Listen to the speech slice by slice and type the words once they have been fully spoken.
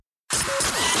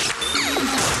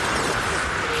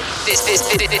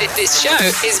This show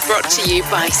is brought to you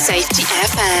by Safety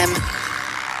FM.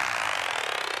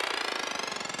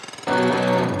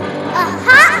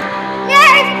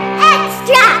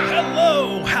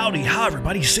 Hello, howdy, hi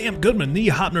everybody. Sam Goodman, the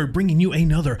Hop Nerd, bringing you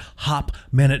another Hop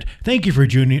Minute. Thank you for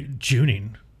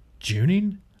Juning?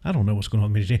 I don't know what's going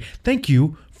on with me today. Thank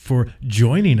you for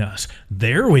joining us.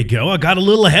 There we go. I got a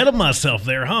little ahead of myself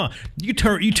there, huh? You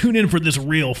tune in for this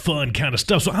real fun kind of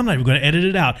stuff, so I'm not even going to edit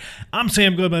it out. I'm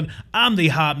Sam Goodman. I'm the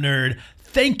Hop Nerd.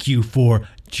 Thank you for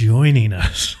joining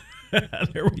us.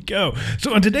 There we go.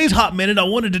 So in today's Hop Minute, I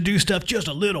wanted to do stuff just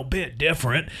a little bit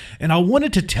different, and I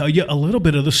wanted to tell you a little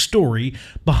bit of the story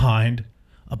behind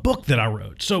a book that I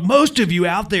wrote. So most of you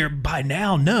out there by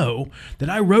now know that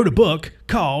I wrote a book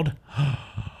called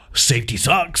Safety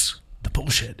Sucks. The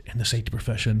bullshit in the safety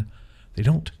profession they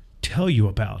don't tell you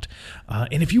about.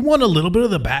 And if you want a little bit of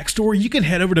the backstory, you can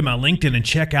head over to my LinkedIn and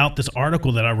check out this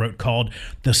article that I wrote called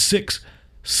The 6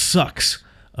 Sucks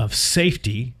of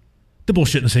Safety, the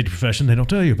bullshit in the safety profession they don't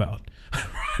tell you about.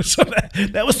 So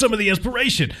that was some of the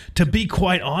inspiration, to be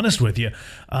quite honest with you.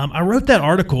 I wrote that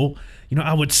article,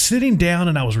 I was sitting down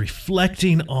and I was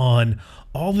reflecting on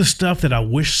all the stuff that I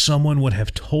wish someone would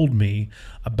have told me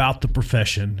about the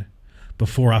profession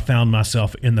before I found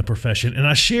myself in the profession. And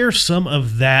I share some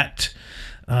of that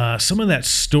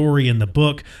story in the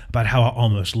book about how I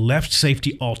almost left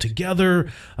safety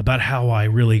altogether, about how I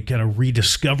really kind of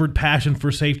rediscovered passion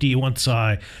for safety once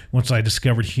I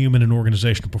discovered human and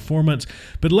organizational performance.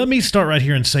 But let me start right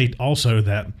here and say also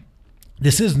that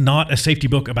this is not a safety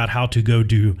book about how to go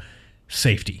do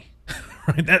safety.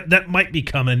 Right? That might be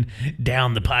coming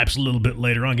down the pipes a little bit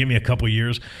later on. Give me a couple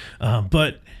years.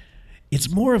 But it's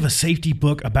more of a safety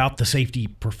book about the safety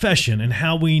profession and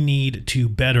how we need to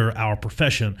better our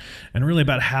profession, and really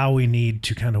about how we need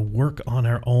to kind of work on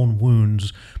our own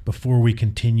wounds before we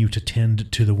continue to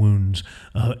tend to the wounds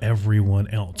of everyone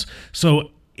else.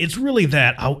 So it's really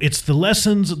that. It's the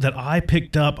lessons that I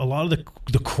picked up, a lot of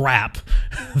the crap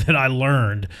that I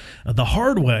learned the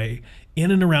hard way in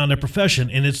and around their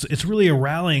profession, and it's really a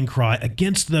rallying cry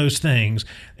against those things,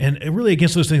 and really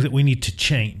against those things that we need to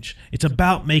change. It's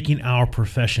about making our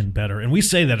profession better, and we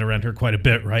say that around here quite a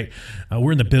bit, right?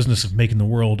 We're in the business of making the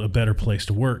world a better place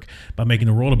to work. By making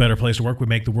the world a better place to work, we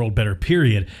make the world better,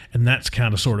 period, and that's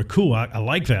kind of sort of cool. I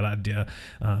like that idea,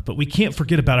 but we can't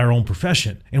forget about our own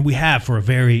profession, and we have for a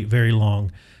very, very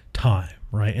long time.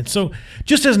 Right. And so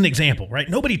just as an example, right,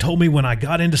 nobody told me when I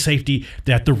got into safety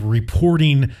that the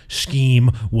reporting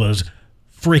scheme was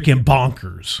freaking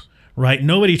bonkers. Right.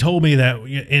 Nobody told me that,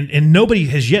 and nobody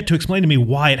has yet to explain to me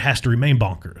why it has to remain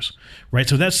bonkers. Right.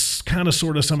 So that's kind of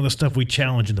sort of some of the stuff we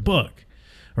challenge in the book.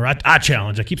 Or I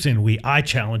challenge. I keep saying I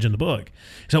challenge in the book.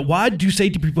 So why do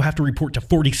safety people have to report to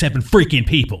 47 freaking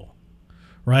people?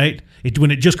 Right? When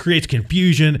it just creates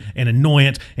confusion and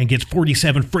annoyance and gets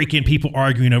 47 freaking people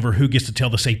arguing over who gets to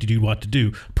tell the safety dude what to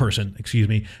do.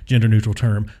 Gender neutral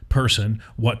term, person,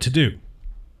 what to do.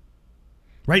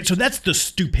 Right? So that's the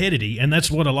stupidity, and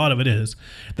that's what a lot of it is.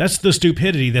 That's the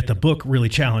stupidity that the book really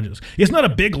challenges. It's not a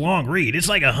big, long read. It's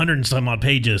like 100 and some odd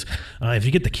pages. If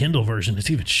you get the Kindle version,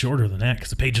 it's even shorter than that because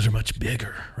the pages are much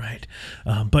bigger, right?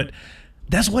 But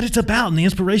that's what it's about, and the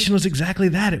inspiration was exactly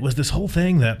that. It was this whole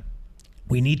thing that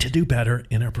we need to do better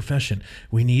in our profession.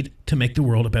 We need to make the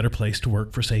world a better place to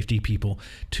work for safety people,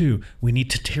 too. We need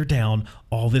to tear down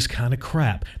all this kind of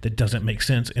crap that doesn't make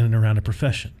sense in and around a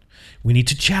profession. We need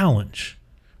to challenge,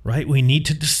 right? We need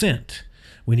to dissent.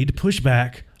 We need to push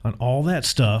back on all that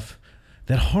stuff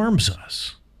that harms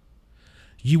us.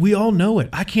 We all know it.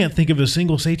 I can't think of a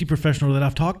single safety professional that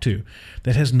I've talked to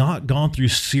that has not gone through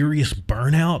serious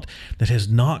burnout, that has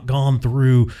not gone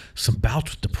through some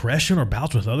bouts with depression or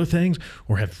bouts with other things,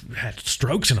 or have had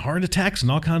strokes and heart attacks and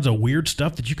all kinds of weird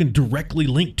stuff that you can directly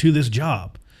link to this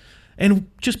job. And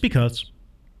just because.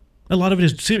 A lot of it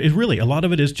is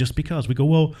just because. We go,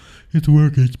 well, it's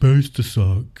work, it's supposed to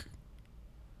suck.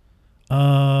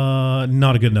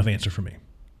 Not a good enough answer for me.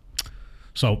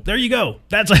 So there you go.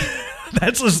 That's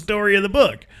the story of the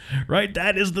book, right?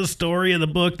 That is the story of the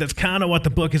book. That's kind of what the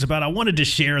book is about. I wanted to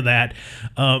share that.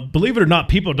 Believe it or not,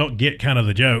 people don't get kind of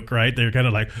the joke, right? They're kind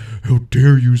of like, how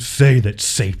dare you say that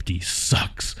safety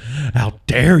sucks? How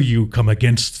dare you come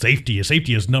against safety?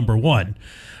 Safety is number one.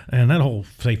 And that whole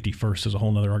safety first is a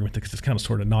whole nother argument because it's kind of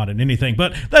sort of not in anything.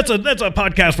 But that's a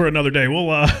podcast for another day.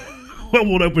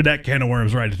 won't open that can of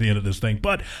worms right at the end of this thing.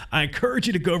 But I encourage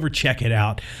you to go over, check it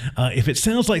out. If it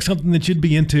sounds like something that you'd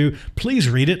be into, please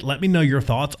read it. Let me know your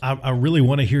thoughts. I really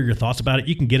want to hear your thoughts about it.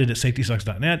 You can get it at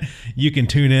safetysucks.net. You can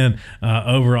tune in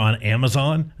over on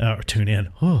Amazon. Or tune in.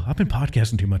 Oh, I've been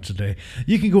podcasting too much today.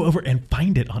 You can go over and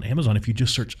find it on Amazon if you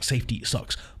just search Safety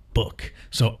Sucks book.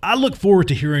 So I look forward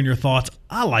to hearing your thoughts.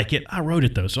 I like it. I wrote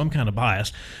it though, so I'm kind of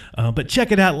biased. But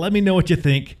check it out. Let me know what you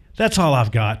think. That's all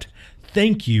I've got.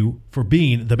 Thank you for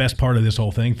being the best part of this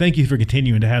whole thing. Thank you for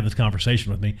continuing to have this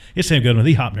conversation with me. It's Sam Goodman,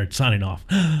 the Hop Nerd, signing off.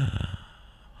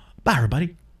 Bye,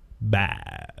 everybody.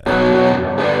 Bye.